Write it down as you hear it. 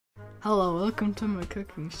Hello, welcome to my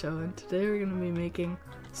cooking show, and today we're going to be making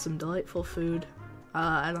some delightful food.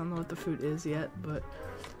 I don't know what the food is yet, but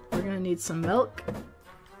we're going to need some milk,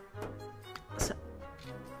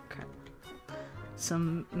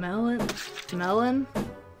 some melon,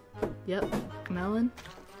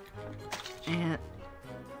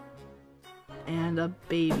 and a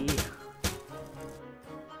baby.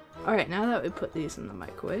 Alright, now that we put these in the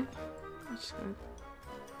microwave, I'm just gonna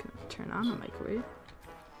turn on the microwave.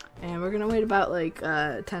 And we're gonna wait about like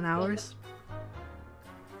 10 hours.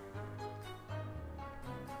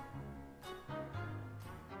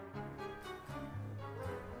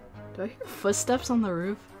 Do I hear footsteps on the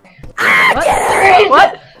roof? What?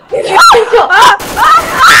 What? Get out!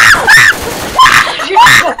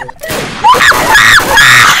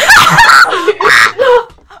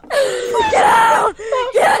 Get out!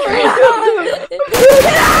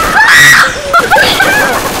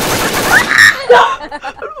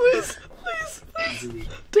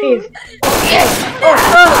 Please. Okay.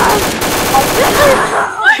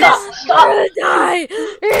 Stop. You're gonna die.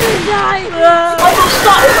 You're gonna die.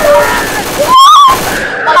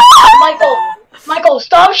 Michael, stop. Michael,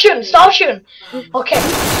 stop shooting. Stop shooting. Okay.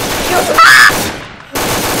 No.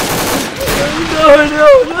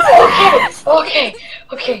 Okay.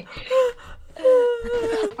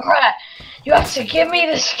 Alright. You have to give me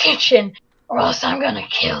this kitchen, or else I'm gonna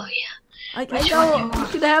kill you. I know. You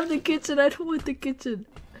can have the kitchen. I don't want the kitchen.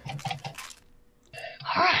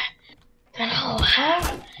 Alright. Then I'll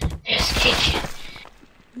have this kitchen.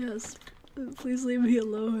 Yes. Please leave me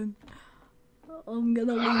alone. I'm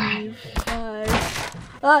gonna leave.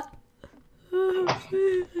 Bye.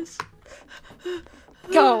 Please.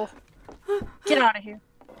 Go. Get out of here.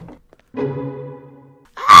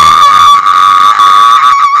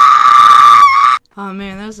 Oh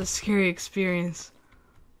man, that was a scary experience.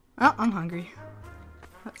 Oh, I'm hungry.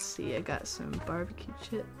 Let's see, I got some barbecue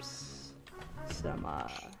chips. Some,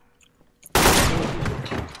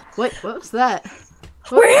 Wait, what was that?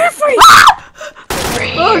 We're here for you!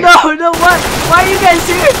 Oh no, what? Why are you guys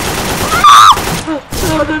here?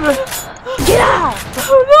 No. Get out!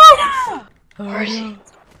 Oh no! Where is he?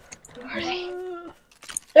 Where is he?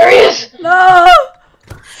 There he is! No!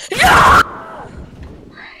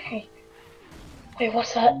 Hey. Wait,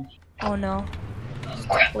 what's that? Oh no.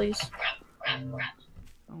 Crap. Please. Crap.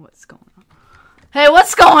 Oh, what's going on? Hey,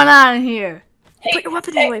 what's going on in here? Put your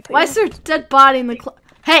weapon away. Why is there a dead body in the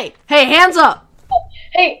Hey, hands up!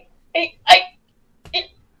 Hey,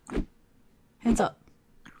 Hands up.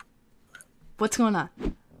 What's going on?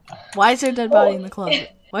 Why is there a dead body in the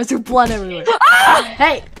closet? Why is there blood everywhere?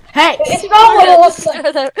 Hey! It's not what it looks like.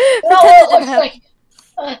 It's not what it looks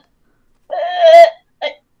like.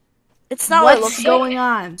 It's not what it What's looks going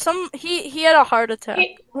on? He had a heart attack.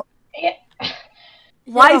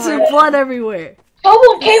 Why is there blood everywhere?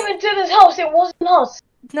 Someone came into this house. It wasn't us.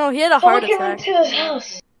 No, he had a heart Someone came attack. into this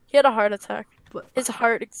house. He had a heart attack. What? His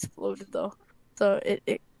heart exploded though, so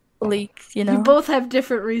it leaked. You know. You both have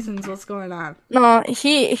different reasons what's going on. No,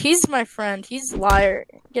 he's my friend. He's a liar.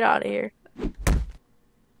 Get out of here.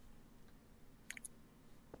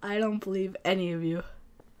 I don't believe any of you.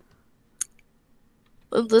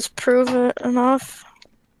 Will this prove it enough?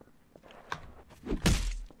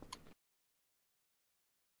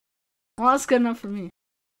 Well, that's good enough for me.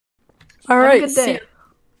 All Have a right. good day.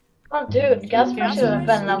 Oh, dude, gas should have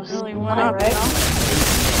been enough. Really went Why, up, right? you know?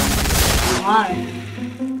 Why?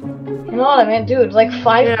 You know what I mean, dude? Like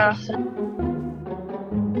 5%.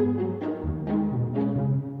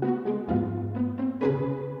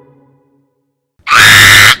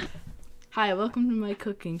 Hi, welcome to my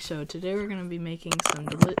cooking show. Today we're gonna be making some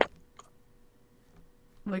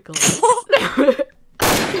Michael.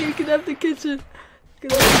 You can have the kitchen.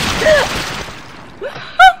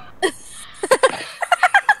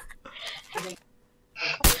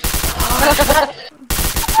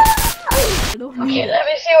 Okay, let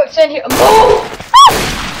me see what's in here. Move!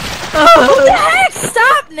 What the heck?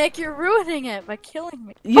 Stop, Nick! You're ruining it by killing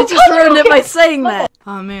me. You just ruined it by saying that.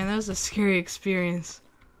 Oh man, that was a scary experience.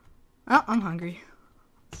 Oh, I'm hungry.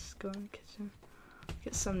 Let's go in the kitchen.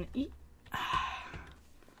 Get something to eat.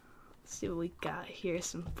 Let's see what we got here.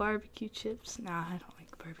 Some barbecue chips. Nah, I don't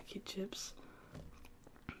like barbecue chips.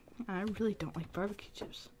 I really don't like barbecue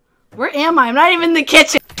chips. Where am I? I'm not even in the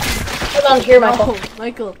kitchen! Hold on here, Michael. Oh,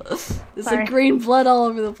 Michael. There's Sorry. like green blood all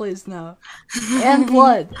over the place now. And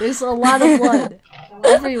blood. There's a lot of blood.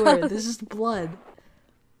 Everywhere. There's just blood.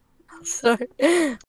 Sorry.